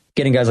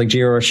 getting guys like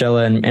Gio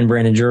Urshela and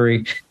Brandon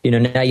Drury,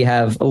 now you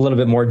have a little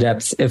bit more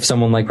depth if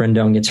someone like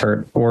Rendon gets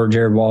hurt, or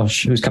Jared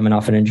Walsh, who's coming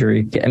off an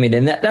injury. I mean,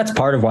 and that's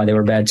part of why they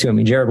were bad too. I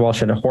mean, Jared Walsh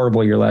had a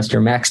horrible year last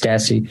year. Max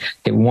Stassi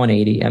hit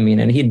 180. I mean,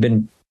 and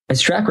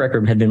his track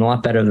record had been a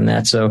lot better than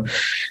that. So,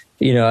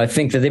 I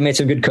think that they made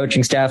some good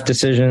coaching staff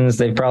decisions.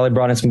 They've probably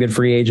brought in some good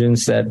free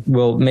agents that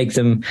will make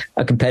them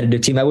a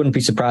competitive team. I wouldn't be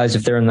surprised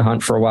if they're in the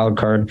hunt for a wild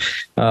card.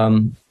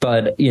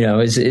 But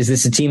is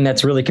this a team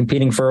that's really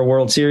competing for a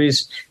World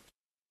Series?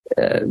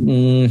 I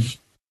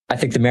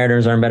think the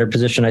Mariners are in better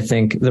position. I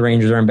think the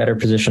Rangers are in better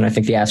position. I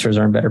think the Astros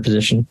are in better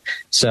position.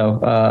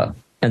 So,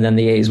 and then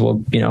the A's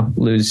will,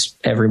 lose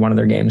every one of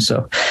their games.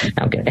 So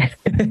I'm kidding.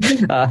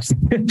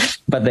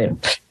 But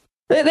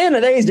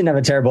the A's didn't have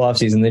a terrible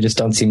offseason. They just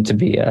don't seem to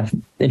be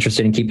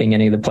interested in keeping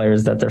any of the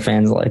players that their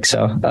fans like.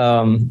 So,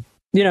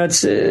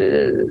 it's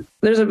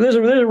there's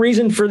a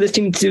reason for this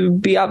team to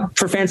be up,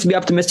 for fans to be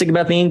optimistic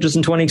about the Angels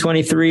in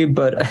 2023.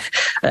 But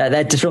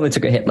that just really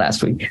took a hit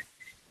last week.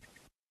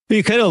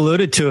 You kind of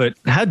alluded to it.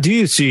 How do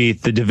you see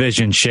the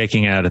division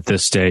shaking out at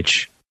this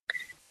stage?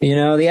 The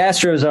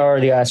Astros are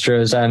the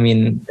Astros. I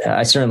mean,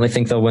 I certainly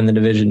think they'll win the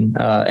division.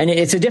 And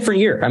it's a different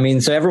year. I mean,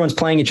 so everyone's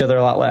playing each other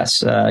a lot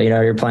less.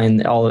 You're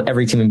playing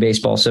every team in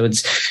baseball. So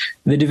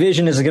the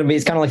division is going to be,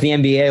 it's kind of like the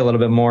NBA a little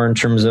bit more in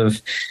terms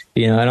of,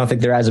 I don't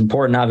think they're as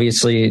important.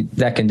 Obviously,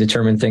 that can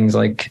determine things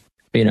like,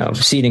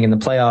 seeding in the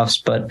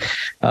playoffs. But,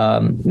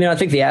 I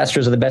think the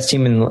Astros are the best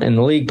team in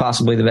the league,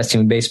 possibly the best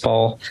team in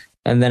baseball.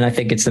 And then I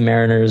think it's the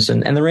Mariners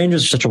and the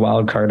Rangers are such a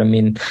wild card. I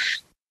mean,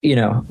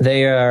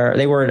 they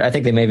were, I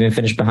think they may have even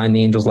finished behind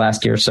the Angels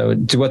last year. So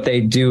do what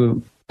they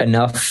do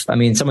enough. I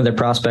mean, some of their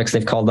prospects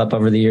they've called up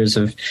over the years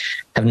have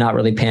not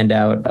really panned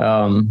out.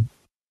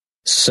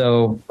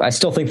 So I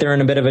still think they're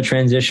in a bit of a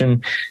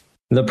transition.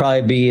 They'll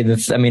probably be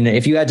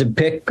if you had to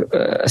pick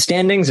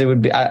standings, it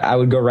would be, I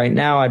would go right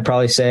now. I'd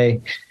probably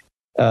say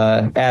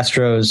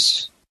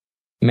Astros,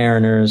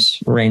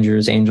 Mariners,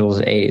 Rangers,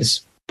 Angels,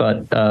 A's,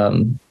 but,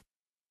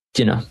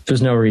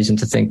 there's no reason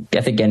to think.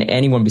 I think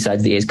anyone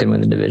besides the A's can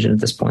win the division at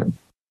this point.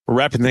 We're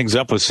wrapping things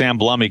up with Sam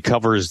Blum. He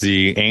covers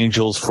the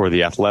Angels for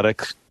The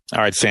Athletic. All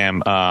right,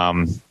 Sam,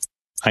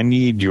 I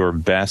need your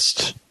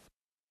best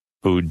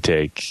food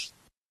take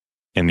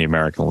in the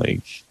American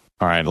League.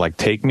 All right,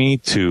 take me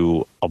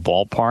to a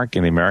ballpark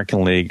in the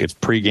American League. It's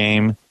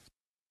pregame.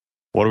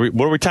 What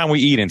are we time we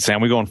eating,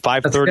 Sam? We going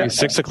 5:30,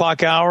 6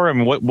 o'clock hour? I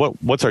mean,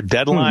 what's our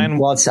deadline?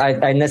 Well, it's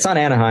not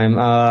Anaheim.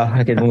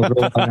 I can move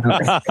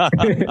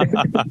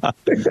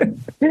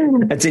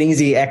That's an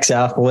easy X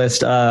off the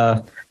list.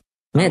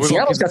 Man,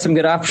 Seattle's got some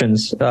good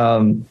options.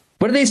 What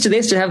do they used to? They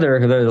used to have their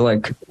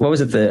what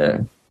was it,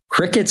 the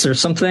crickets or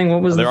something?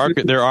 What was there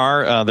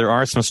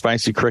are some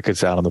spicy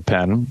crickets out in the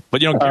pen, but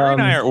Gary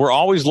and we're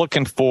always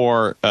looking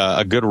for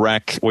a good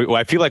rec.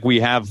 I feel like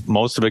we have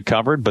most of it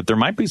covered, but there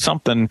might be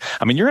something.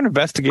 I mean, you're an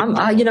investigator.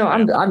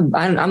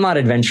 I'm not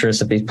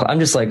adventurous at these. I'm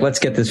just let's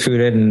get this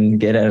food in and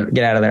get out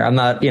of there. I'm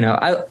not.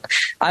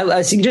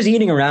 I see just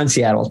eating around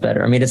Seattle is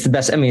better. I mean, it's the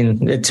best. I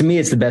mean, to me,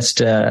 it's the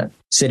best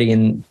city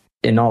in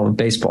all of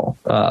baseball.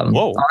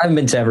 Whoa! I haven't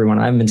been to everyone.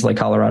 I haven't been to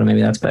Colorado.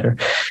 Maybe that's better.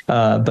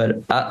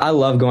 But I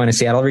love going to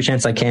Seattle every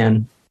chance I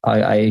can.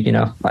 We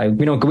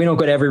don't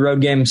go to every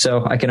road game,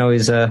 so I can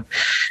always do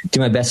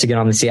my best to get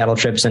on the Seattle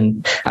trips.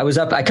 And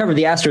I covered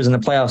the Astros in the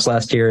playoffs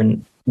last year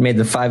and made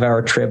the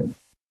 5-hour trip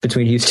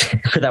between Houston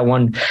for that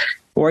one,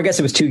 or I guess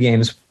it was 2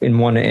 games in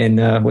one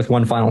with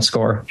one final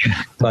score.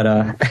 But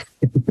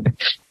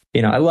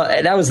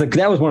that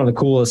was one of the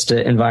coolest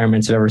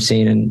environments I've ever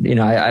seen. And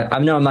I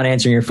know I'm not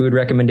answering your food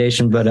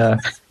recommendation, but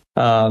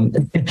I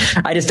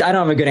don't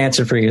have a good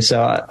answer for you.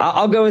 So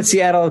I'll go with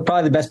Seattle.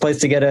 Probably the best place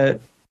to get a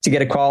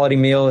quality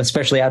meal,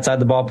 especially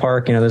outside the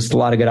ballpark. There's a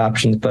lot of good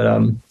options,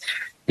 but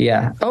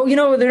yeah. Oh,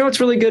 what's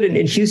really good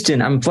in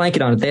Houston? I'm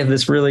blanking on it. They have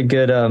this really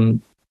good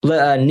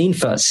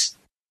ninfas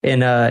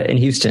in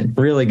Houston.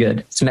 Really good.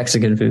 It's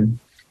Mexican food.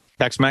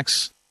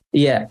 Tex-Mex.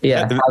 Yeah.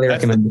 Highly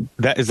recommend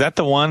it. Is that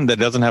the one that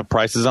doesn't have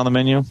prices on the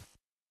menu?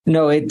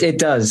 No, it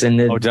does,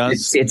 and it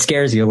does. It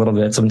scares you a little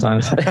bit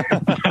sometimes.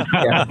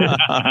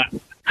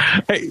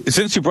 Hey,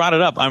 since you brought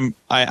it up,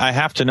 I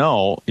have to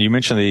know. You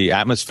mentioned the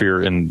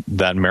atmosphere in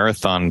that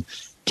marathon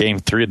game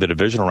 3 of the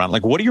divisional round.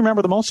 What do you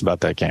remember the most about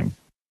that game?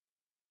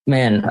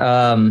 Man,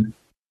 God,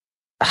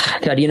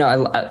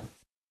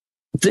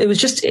 it was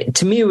just,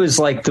 to me, it was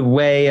the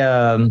way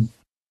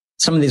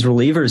some of these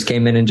relievers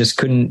came in and just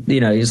couldn't,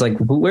 he's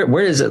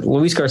where is it?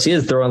 Luis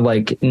Garcia's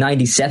throwing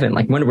 97.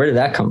 Where did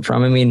that come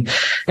from? I mean,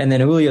 and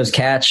then Julio's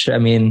catch. I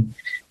mean,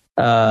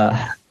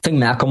 I think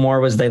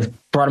Macklemore was the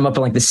brought him up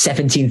in like the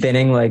 17th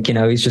inning. Like,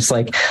 he's just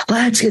like,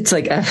 it's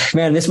like,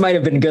 man, this might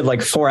have been good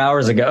like 4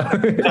 hours ago.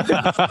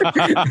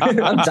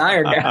 I'm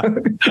tired now.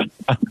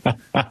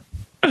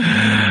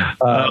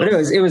 But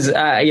it was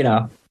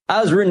I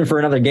was rooting for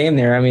another game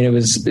there. I mean,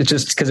 it's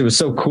just because it was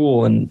so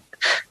cool. And,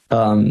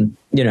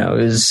 it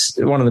was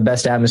one of the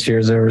best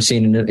atmospheres I've ever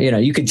seen.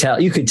 And, you could tell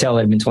it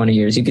had been 20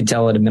 years. You could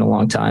tell it had been a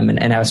long time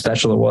and how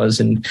special it was.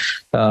 And,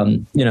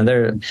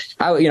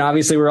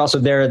 obviously we're also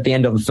there at the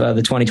end of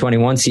the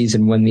 2021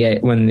 season when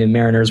the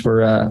Mariners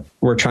were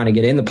trying to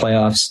get in the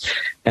playoffs,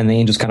 and the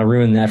Angels kind of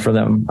ruined that for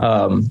them.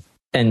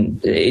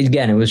 And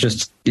again, it was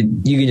just,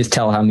 you can just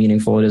tell how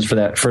meaningful it is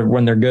for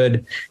when they're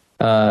good,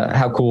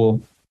 how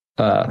cool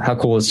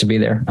it is to be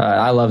there.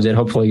 I loved it.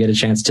 Hopefully get a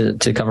chance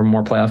to cover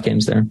more playoff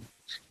games there.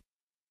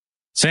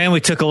 Sam, we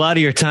took a lot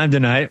of your time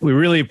tonight. We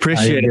really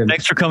appreciate it.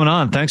 Thanks for coming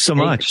on. Thanks so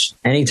much.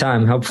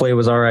 Anytime. Hopefully it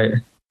was all right.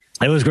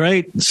 It was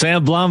great.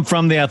 Sam Blum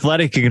from The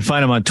Athletic. You can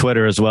find him on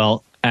Twitter as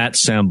well, at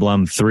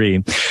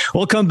SamBlum3.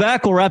 We'll come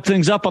back. We'll wrap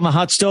things up on the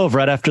hot stove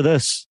right after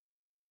this.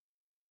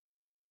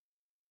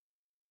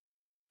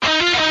 The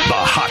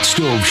Hot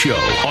Stove Show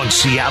on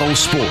Seattle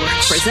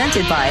Sports.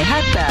 Presented by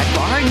Hatback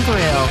Bar and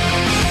Grill.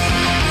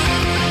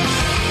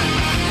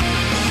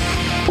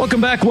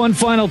 Welcome back one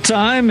final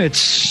time.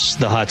 It's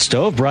the Hot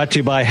Stove, brought to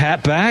you by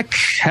Hatback.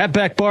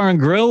 Hatback Bar and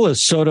Grill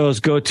is Soto's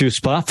go-to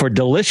spot for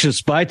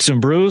delicious bites and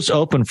brews,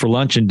 open for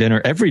lunch and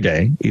dinner every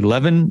day,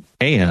 11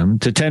 a.m.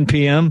 to 10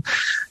 p.m.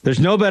 There's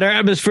no better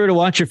atmosphere to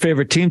watch your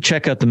favorite team.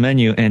 Check out the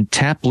menu and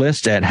tap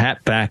list at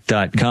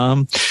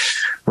hatback.com.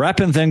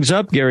 Wrapping things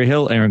up, Gary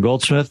Hill, Aaron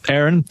Goldsmith.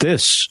 Aaron,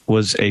 this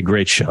was a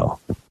great show.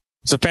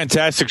 It's a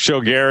fantastic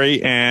show,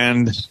 Gary,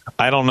 and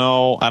I don't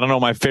know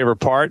my favorite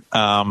part.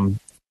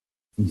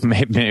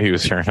 Maybe he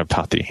was hearing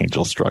about the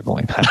Angels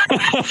struggling.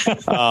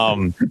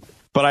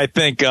 But I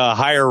think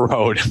higher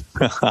road. It's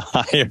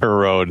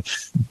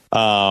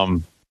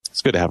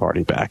good to have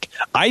Artie back.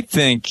 I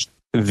think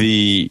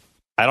I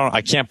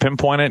can't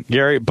pinpoint it,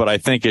 Gary, but I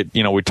think it.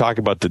 We talk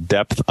about the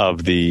depth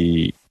of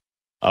the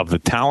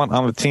talent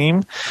on the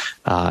team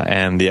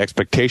and the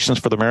expectations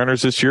for the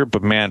Mariners this year.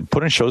 But man,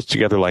 putting shows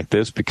together like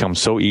this becomes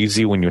so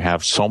easy when you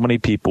have so many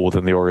people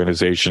within the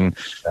organization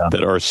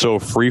that are so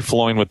free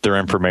flowing with their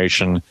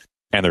information.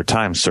 And their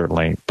time,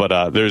 certainly. But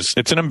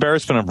it's an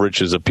embarrassment of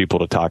riches of people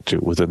to talk to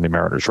within the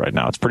Mariners right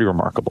now. It's pretty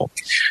remarkable.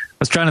 I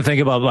was trying to think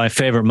about my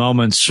favorite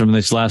moments from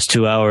these last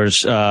 2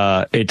 hours.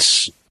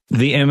 It's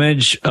the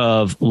image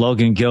of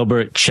Logan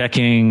Gilbert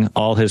checking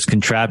all his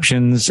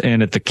contraptions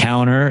in at the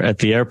counter at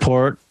the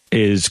airport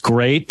is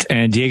great.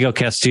 And Diego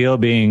Castillo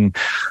being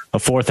a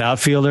fourth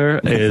outfielder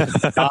is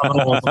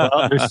phenomenal as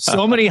well. There's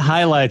so many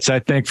highlights, I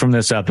think, from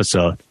this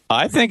episode.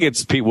 I think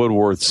it's Pete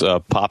Woodworth's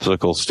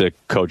Popsicle Stick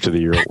Coach of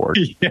the Year award.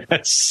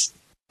 Yes.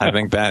 I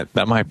think that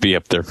might be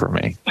up there for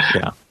me.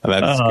 Yeah,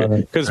 that's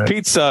good. Because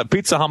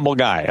Pete's a humble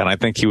guy, and I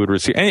think he would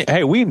receive.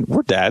 Hey,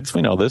 we're dads.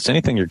 We know this.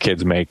 Anything your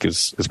kids make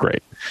is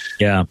great.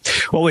 Yeah.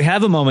 Well, we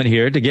have a moment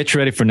here to get you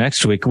ready for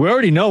next week. We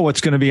already know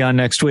what's going to be on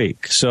next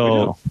week.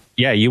 So,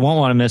 yeah, you won't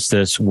want to miss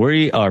this.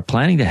 We are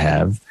planning to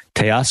have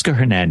Teoscar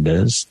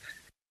Hernandez,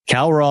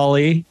 Cal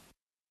Raleigh,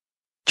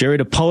 Jerry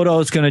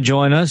DiPoto is going to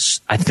join us.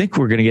 I think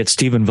we're going to get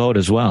Stephen Vogt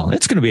as well.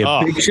 It's going to be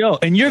a big show,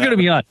 and you're going to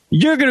be on.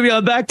 You're going to be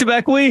on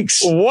back-to-back weeks.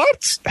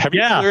 What? Have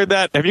you cleared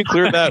that? Have you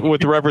cleared that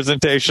with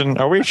representation?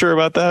 Are we sure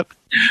about that?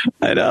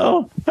 I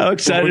know. How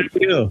excited are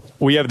you?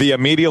 We have the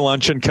media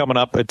luncheon coming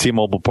up at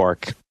T-Mobile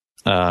Park,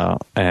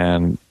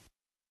 and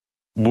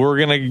we're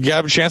going to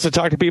have a chance to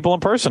talk to people in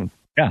person.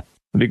 Yeah,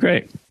 it'd be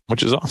great.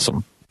 Which is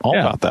awesome. All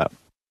about that.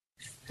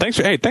 Thanks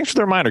for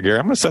the reminder, Gary.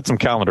 I'm going to set some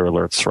calendar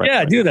alerts right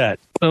now. Do that.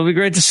 It'll be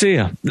great to see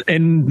you.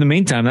 In the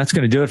meantime, that's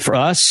going to do it for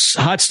us.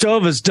 Hot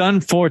Stove is done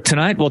for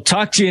tonight. We'll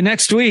talk to you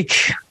next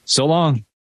week. So long.